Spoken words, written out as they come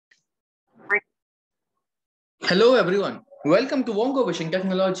Hello everyone. Welcome to Wongo Wishing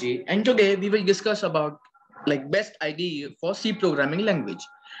Technology, and today we will discuss about best IDE for C programming language.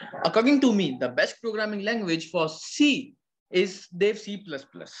 According to me, the best programming language for C is Dev C++.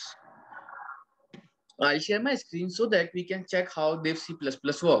 I'll share my screen so that we can check how Dev C++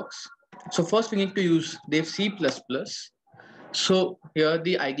 works. So first we need to use Dev C++. So here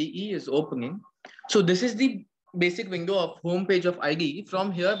the IDE is opening. So this is the basic window of home page of IDE.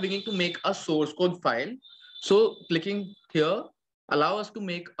 From here, we need to make a source code file. So clicking here, allow us to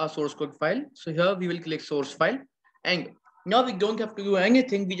make a source code file. So here we will click source file. And now we don't have to do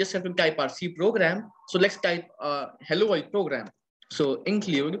anything. We just have to type our C program. So let's type a hello world program. So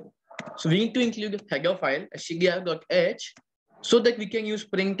include. So we need to include header file, stdio.h, so that we can use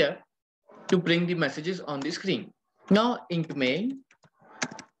printf to print the messages on the screen. Now int main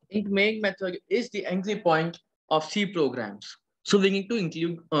method is the entry point of C programs. So we need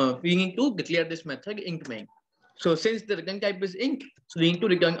to declare this method int main. So since the return type is int, so we need to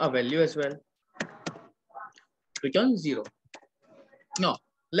return a value as well. Return 0. Now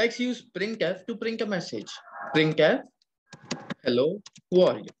let's use printf to print a message. Printf hello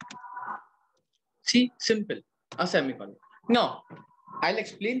world. See, simple, a semicolon. Now I'll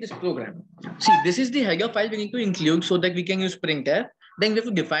explain this program. See, this is the header file we need to include so that we can use printf. Then we have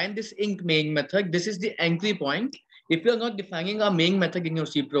to define this int main method. This is the entry point. If you're not defining a main method in your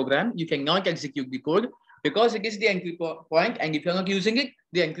C program, you cannot execute the code because it is the entry point. And if you're not using it,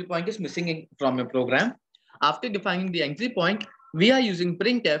 the entry point is missing from your program. After defining the entry point, we are using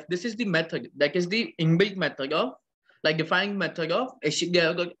printf. This is the method that is the inbuilt method of defining method of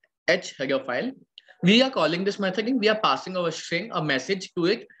stdio.h header file. We are calling this method and we are passing our string, a message to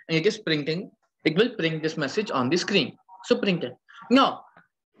it, and it is printing. It will print this message on the screen. So print it. Now,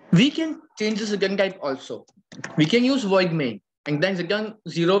 we can change this return type also. We can use void main, and then return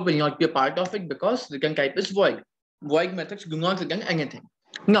 0 will not be a part of it because return type is void. Void methods do not return anything.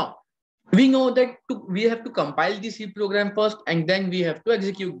 Now, we know that we have to compile the C program first, and then we have to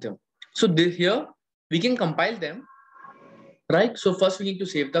execute them. So here we can compile them. Right. So first we need to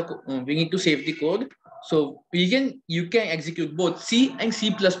save the code. So you can execute both C and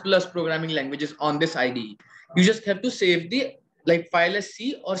C++ programming languages on this IDE. You just have to save the file as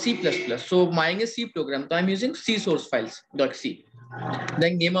C or C++. So mine is C program. So I'm using C source files.c.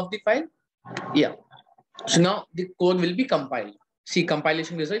 Then name of the file. Yeah. So now the code will be compiled. See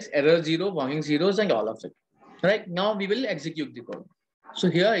compilation results, error 0, warning zeros, and all of it. Right. Now we will execute the code. So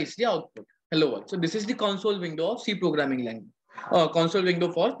here is the output. Hello world. So this is the console window of C programming language. Console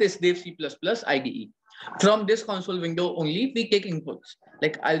window for this Dev C++ IDE. From this console window only we take inputs.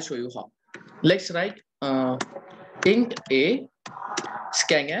 I'll show you how. Let's write int a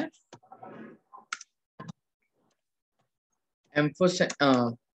scanf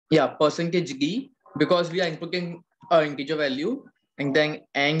 %d because we are inputting an integer value, and then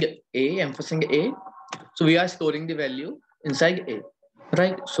and a %a. So we are storing the value inside a.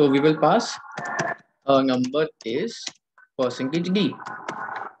 Right. So we will pass a number is %d,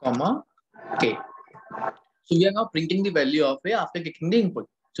 comma k. So we are now printing the value of a after taking the input.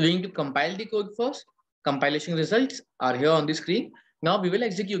 So we need to compile the code first. Compilation results are here on the screen. Now we will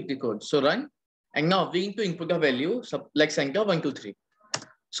execute the code. So run. And now we need to input a value like center 1, 2, 3.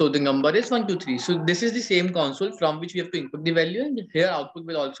 So the number is 1, 2, 3. So this is the same console from which we have to input the value, and here output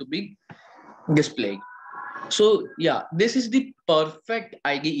will also be displayed. So yeah, this is the perfect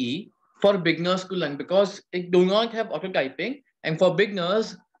IDE for beginners to learn because it do not have auto typing, and for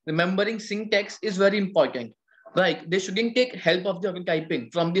beginners remembering syntax is very important. Right? They shouldn't take help of the auto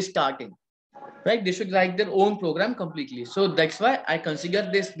typing from the starting. Right? They should write their own program completely. So that's why I consider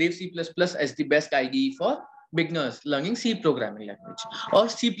this Dev C++ as the best IDE for beginners learning C programming language or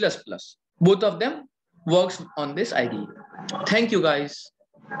C++. Both of them works on this IDE. Thank you guys.